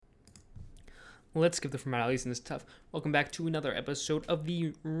Let's skip the formalities in this tough. Welcome back to another episode of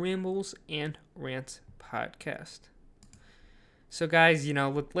the Rambles and Rants podcast. So, guys,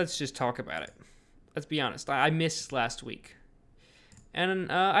 let's just talk about it. Let's be honest. I missed last week, and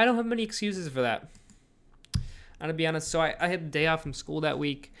I don't have many excuses for that. I'm gonna be honest. So I had a day off from school that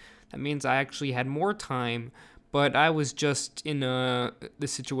week. That means I actually had more time, but I was just in the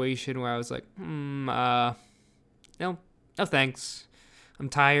situation where I was like, no thanks. I'm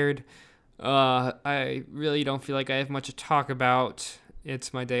tired. I really don't feel like I have much to talk about.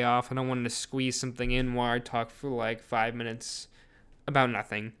 It's my day off. I don't want to squeeze something in while I talk for like 5 minutes about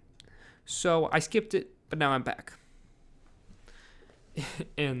nothing. So I skipped it, but now I'm back.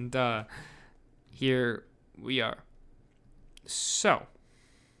 And here we are. So,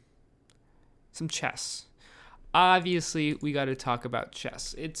 some chess. Obviously, we got to talk about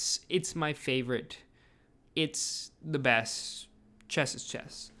chess. It's my favorite. It's the best. Chess is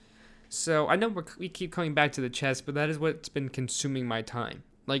chess. So I know we keep coming back to the chess, but that is what's been consuming my time.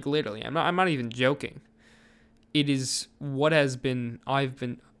 Like literally, I'm not even joking. It is what I've been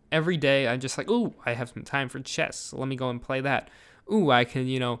every day. I'm just like, ooh, I have some time for chess. So let me go and play that. Ooh, I can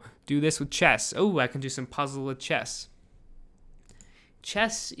do this with chess. Ooh, I can do some puzzle with chess.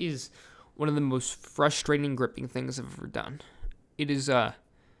 Chess is one of the most frustrating gripping things I've ever done. It is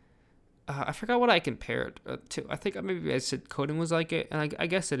I forgot what I compared to. I think maybe I said coding was like it, and I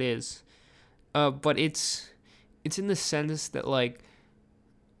guess it is. But it's in the sense that, like,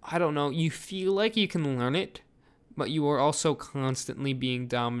 I don't know, you feel like you can learn it, but you are also constantly being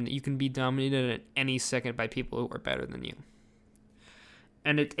dominant. You can be dominated at any second by people who are better than you.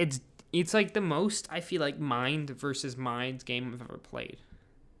 And it's like the most, I feel like, mind versus mind game I've ever played.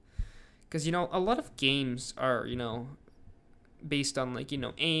 Because, a lot of games are, based on like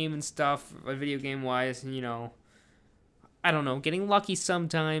aim and stuff, video game wise, and I don't know, getting lucky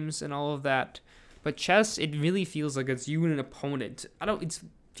sometimes and all of that. But chess, it really feels like it's you and an opponent. It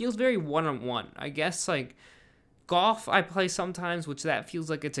feels very one-on-one. I guess like golf I play sometimes, which that feels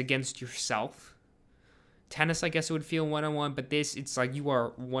like it's against yourself. Tennis, I guess it would feel one-on-one, but this, it's like you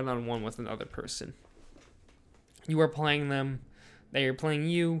are one-on-one with another person. You are playing them, they are playing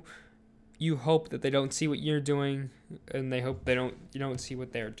you. You hope that they don't see what you're doing, and they hope you don't see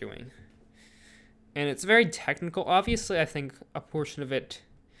what they're doing. And it's very technical. Obviously, I think a portion of it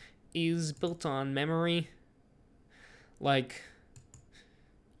is built on memory. Like,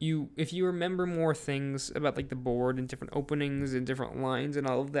 if you remember more things about like the board and different openings and different lines and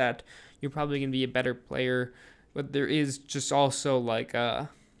all of that, you're probably gonna be a better player. But there is just also like not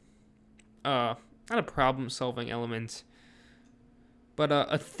a problem-solving element, but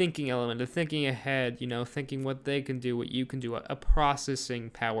a thinking element, a thinking ahead, thinking what they can do, what you can do, a processing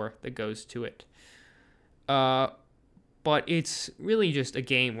power that goes to it. But it's really just a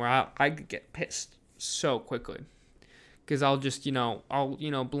game where I get pissed so quickly. Because I'll just,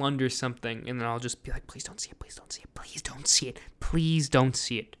 blunder something, and then I'll just be like, please don't see it, please don't see it, please don't see it, please don't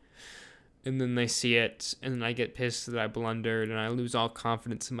see it. And then they see it, and then I get pissed that I blundered, and I lose all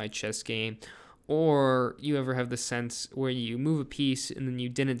confidence in my chess game. Or you ever have the sense where you move a piece and then you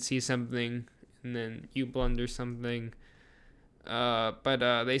didn't see something and then you blunder something,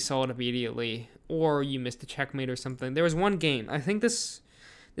 but they saw it immediately, or you missed a checkmate or something. There was one game, I think this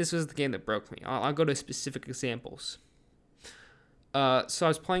was the game that broke me. I'll go to specific examples. So I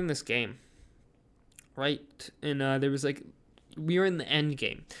was playing this game, right? And there was like, we were in the end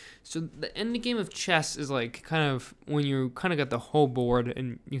game. So the end game of chess is like kind of when you kind of got the whole board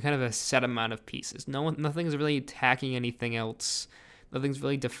and you kind of have a set amount of pieces. Nothing's really attacking anything else. Nothing's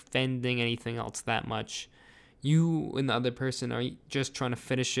really defending anything else that much. You and the other person are just trying to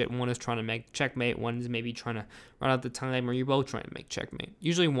finish it. One is trying to make checkmate. One is maybe trying to run out the time, or you're both trying to make checkmate.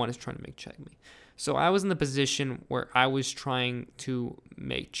 Usually one is trying to make checkmate. So I was in the position where I was trying to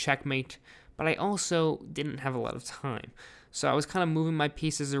make checkmate, but I also didn't have a lot of time. So I was kind of moving my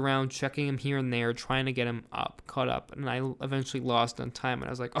pieces around, checking them here and there, trying to get them caught up. And I eventually lost on time. And I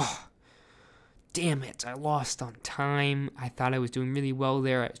was like, oh, damn it. I lost on time. I thought I was doing really well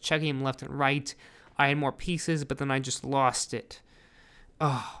there. I was checking them left and right. I had more pieces, but then I just lost it.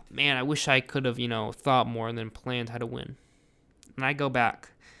 Oh, man, I wish I could have, thought more and then planned how to win. And I go back.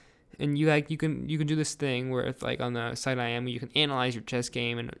 And you can do this thing where it's like on the site I am, where you can analyze your chess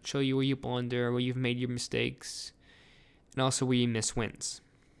game and show you where you blunder, where you've made your mistakes, and also where you miss wins.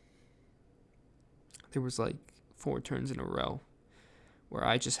 There was like 4 turns in a row where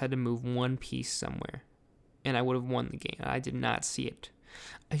I just had to move one piece somewhere, and I would have won the game. I did not see it.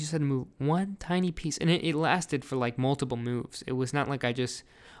 I just had to move one tiny piece, and it lasted for like multiple moves. It was not like I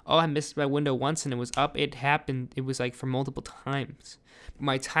missed my window once and it was up. It happened. It was like for multiple times.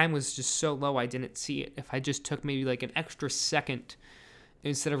 My time was just so low I didn't see it. If I just took maybe like an extra second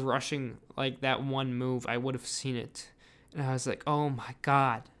instead of rushing like that one move, I would have seen it. And I was like, oh my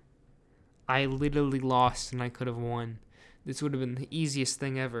God, I literally lost and I could have won. This would have been the easiest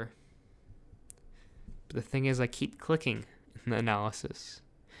thing ever. But the thing is, I keep clicking in the analysis.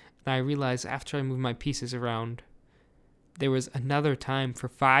 And I realize after I move my pieces around, there was another time for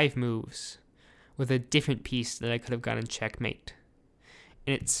 5 moves with a different piece that I could have gotten checkmate.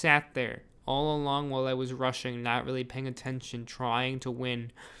 And it sat there all along while I was rushing, not really paying attention, trying to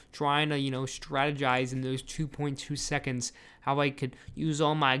win, trying to, strategize in those 2.2 seconds how I could use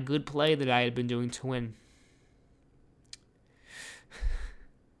all my good play that I had been doing to win.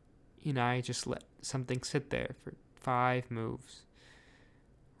 I just let something sit there for 5 moves,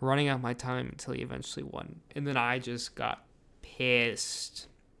 running out my time until he eventually won. And then I just got pissed.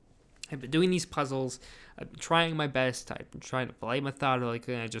 I've been doing these puzzles. I've been trying my best. I've been trying to play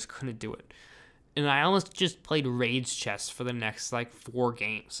methodically, and I just couldn't do it. And I almost just played Rage Chess for the next, 4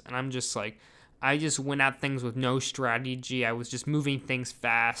 games. And I'm just I just went at things with no strategy. I was just moving things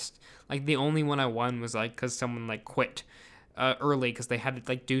fast. The only one I won was, because someone, quit early because they had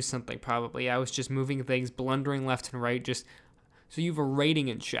to, do something probably. I was just moving things, blundering left and right, just... So you have a rating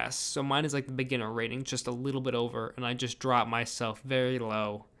in chess. So mine is the beginner rating, just a little bit over, and I just dropped myself very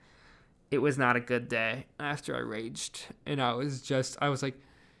low. It was not a good day after I raged, and it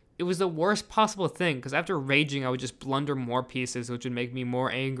was the worst possible thing, because after raging, I would just blunder more pieces, which would make me more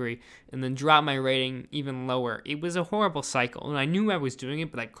angry, and then drop my rating even lower. It was a horrible cycle, and I knew I was doing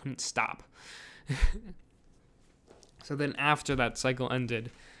it, but I couldn't stop. So then after that cycle ended,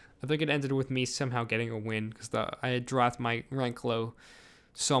 I think it ended with me somehow getting a win, because I had dropped my rank low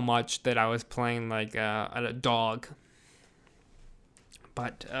so much that I was playing like a dog.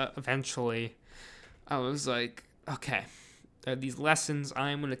 But eventually, I was like, okay, these lessons,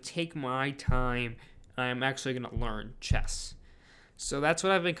 I'm going to take my time, and I'm actually going to learn chess. So that's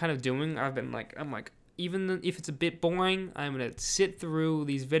what I've been kind of doing. I'm like, even if it's a bit boring, I'm going to sit through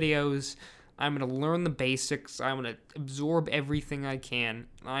these videos. I'm going to learn the basics. I'm going to absorb everything I can.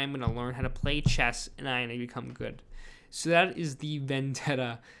 I'm going to learn how to play chess, and I'm going to become good. So that is the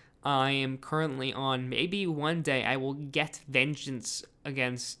vendetta I am currently on. Maybe one day I will get vengeance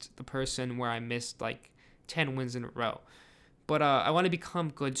against the person where I missed 10 wins in a row. But I want to become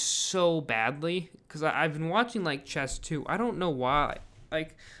good so badly, because I've been watching chess too. I don't know why. I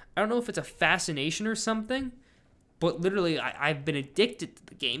don't know if it's a fascination or something, but literally I've been addicted to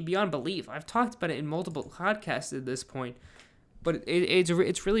the game beyond belief. I've talked about it in multiple podcasts at this point. But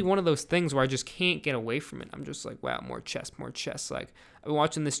it's really one of those things where I just can't get away from it. I'm just wow, more chess. I've been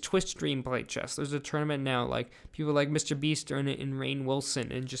watching this Twitch stream play chess. There's a tournament now, people like Mr. Beast are in it, and Rainn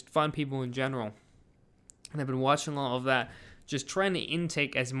Wilson, and just fun people in general. And I've been watching all of that, just trying to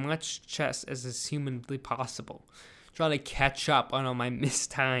intake as much chess as is humanly possible. Trying to catch up on all my missed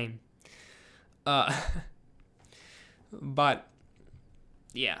time. But,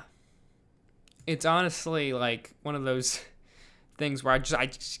 yeah. It's honestly, one of those things where I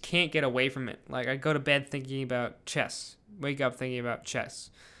just can't get away from it. I go to bed thinking about chess. Wake up thinking about chess.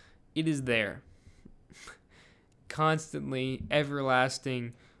 It is there. Constantly,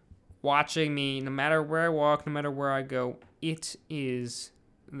 everlasting, watching me, no matter where I walk, no matter where I go, it is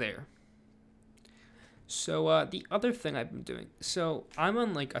there. So, the other thing I've been doing, so I'm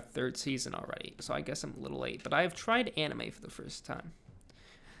on a 3rd season already, so I guess I'm a little late, but I've tried anime for the first time.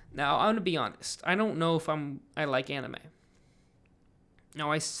 Now, I'm going to be honest, I don't know if I like anime.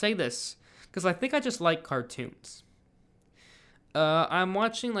 Now, I say this because I think I just like cartoons. I'm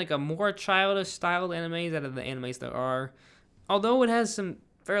watching a more childish styled animes out of the animes there are, although it has some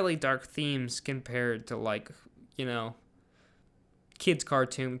fairly dark themes compared to kids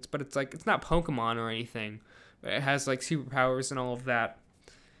cartoons, but it's not Pokemon or anything. It has superpowers and all of that,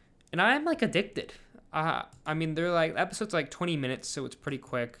 and I'm addicted. They're episodes 20 minutes, so it's pretty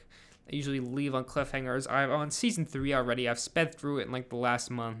quick. I usually leave on cliffhangers. I'm on season 3 already. I've sped through it in the last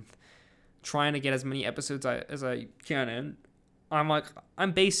month, trying to get as many episodes as I can in.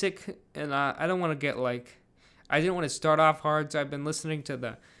 I'm basic, and I don't want to get I didn't want to start off hard, so I've been listening to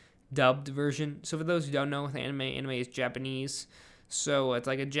the dubbed version. So for those who don't know, with anime is Japanese. So it's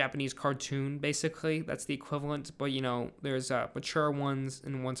a Japanese cartoon, basically. That's the equivalent. But, there's mature ones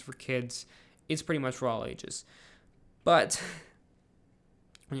and ones for kids. It's pretty much for all ages. But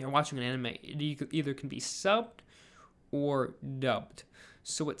when you're watching an anime, it either can be subbed or dubbed.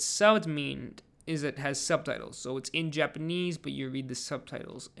 So what subbed is it has subtitles. So it's in Japanese, but you read the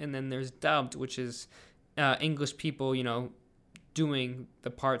subtitles. And then there's dubbed, which is English people, doing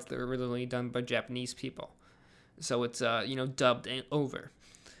the parts that are originally done by Japanese people. So it's, dubbed over.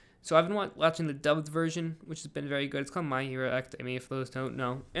 So I've been watching the dubbed version, which has been very good. It's called My Hero Academia, for those who don't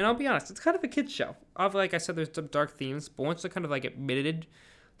know. And I'll be honest, it's kind of a kid's show. Like I said, there's some dark themes, but once I kind of admitted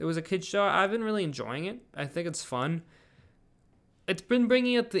there was a kid's show, I've been really enjoying it. I think it's fun. It's been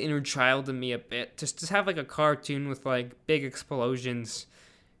bringing up the inner child in me a bit. Just to have a cartoon with big explosions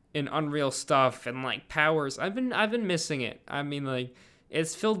and unreal stuff and powers. I've been missing it. I mean,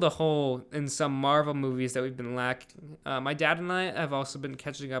 it's filled the hole in some Marvel movies that we've been lacking. My dad and I have also been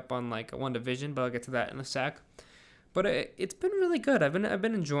catching up on WandaVision, but I'll get to that in a sec. But it's been really good. I've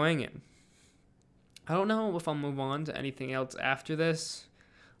been enjoying it. I don't know if I'll move on to anything else after this.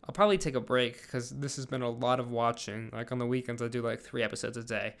 I'll probably take a break because this has been a lot of watching. On the weekends, I do 3 episodes a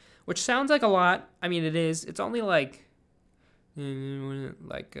day, which sounds like a lot. I mean, it is. It's only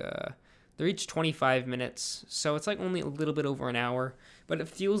they're each 25 minutes, so it's only a little bit over an hour, but it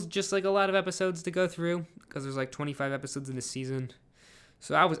feels just like a lot of episodes to go through because there's 25 episodes in the season.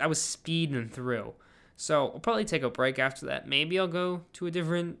 So I was speeding through. So I'll probably take a break after that. Maybe I'll go to a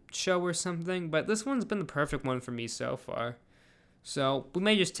different show or something, but this one's been the perfect one for me so far. So we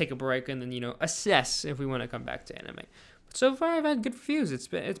may just take a break and then assess if we want to come back to anime. But so far I've had good reviews. It's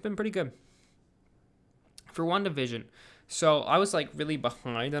been pretty good. For WandaVision, so I was really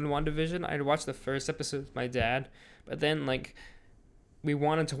behind on WandaVision. I had watched the first episode with my dad, but then we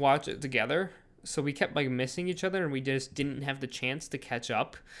wanted to watch it together, so we kept missing each other, and we just didn't have the chance to catch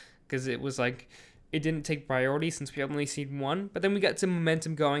up because it was it didn't take priority since we had only seen one. But then we got some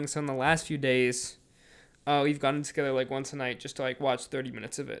momentum going, so in the last few days, we've gotten together once a night just to watch 30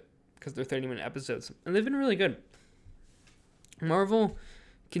 minutes of it because they're 30-minute episodes, and they've been really good. Marvel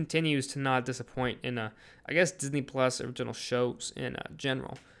continues to not disappoint in I guess Disney Plus original shows in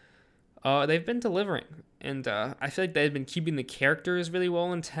general. They've been delivering, and I feel like they've been keeping the characters really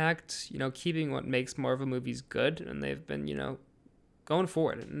well intact, keeping what makes Marvel movies good, and they've been going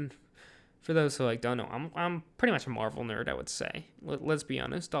for it. And for those who don't know, I'm pretty much a Marvel nerd, I would say. Let's be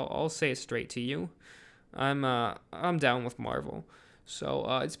honest. I'll say it straight to you. I'm down with Marvel. So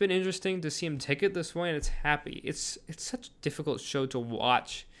it's been interesting to see him take it this way, and it's happy. It's such a difficult show to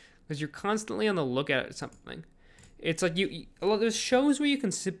watch because you're constantly on the lookout at something. It's there's shows where you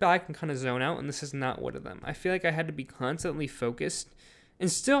can sit back and kind of zone out, and this is not one of them. I feel like I had to be constantly focused, and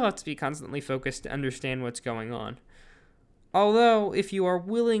still have to be constantly focused to understand what's going on. Although, if you are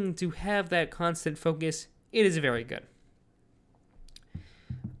willing to have that constant focus, it is very good.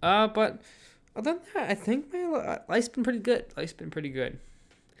 But other than that, I think my life's been pretty good.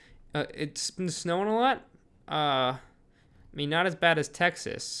 It's been snowing a lot. I mean, not as bad as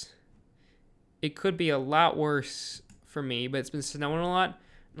Texas. It could be a lot worse for me, but it's been snowing a lot,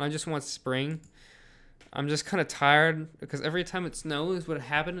 and I just want spring. I'm just kind of tired because every time it snows, what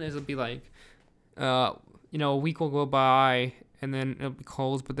happened is it'll be a week will go by, and then it'll be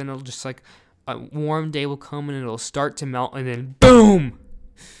cold, but then it'll just a warm day will come, and it'll start to melt, and then boom!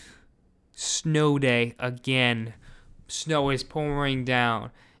 Snow day again. Snow is pouring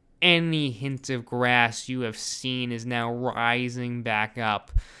down. Any hint of grass you have seen is now rising back up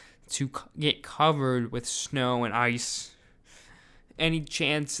to get covered with snow and ice. Any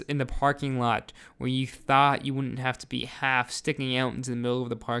chance in the parking lot where you thought you wouldn't have to be half sticking out into the middle of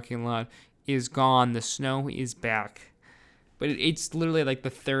the parking lot is gone. The snow is back. But it's literally the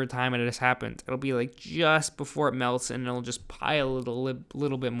third time it has happened. It'll be just before it melts, and it'll just pile a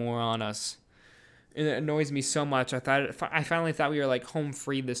little bit more on us. And it annoys me so much. I finally thought we were home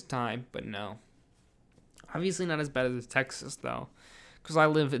free this time, but no. Obviously not as bad as Texas though, because I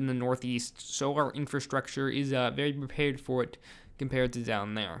live in the Northeast, so our infrastructure is very prepared for it compared to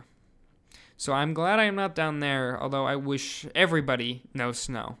down there. So I'm glad I am not down there, although I wish everybody knows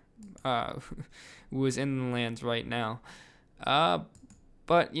snow who is in the lands right now.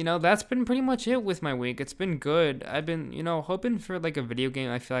 But, that's been pretty much it with my week. It's been good. I've been, hoping for, a video game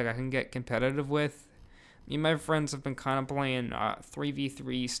I feel like I can get competitive with. Me and my friends have been kind of playing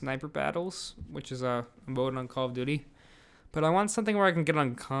 3v3 sniper battles, which is a mode on Call of Duty. But I want something where I can get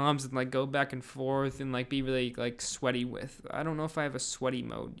on comms and, go back and forth and, be really, sweaty with. I don't know if I have a sweaty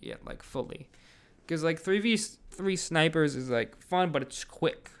mode yet, fully. Because, 3v3 snipers is, fun, but it's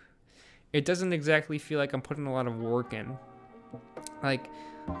quick. It doesn't exactly feel like I'm putting a lot of work in.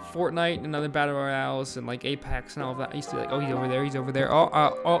 Fortnite and other battle royales and Apex and all of that. I used to be oh, he's over there.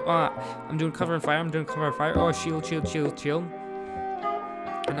 I'm doing cover and fire. Oh, shield.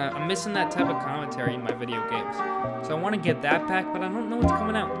 And I'm missing that type of commentary in my video games. So I want to get that back, but I don't know what's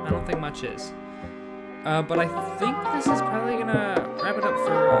coming out. I don't think much is. But I think this is probably gonna wrap it up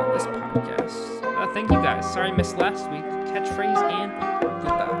for this podcast. Thank you guys. Sorry I missed last week. Catchphrase and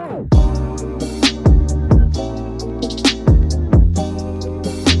goodbye.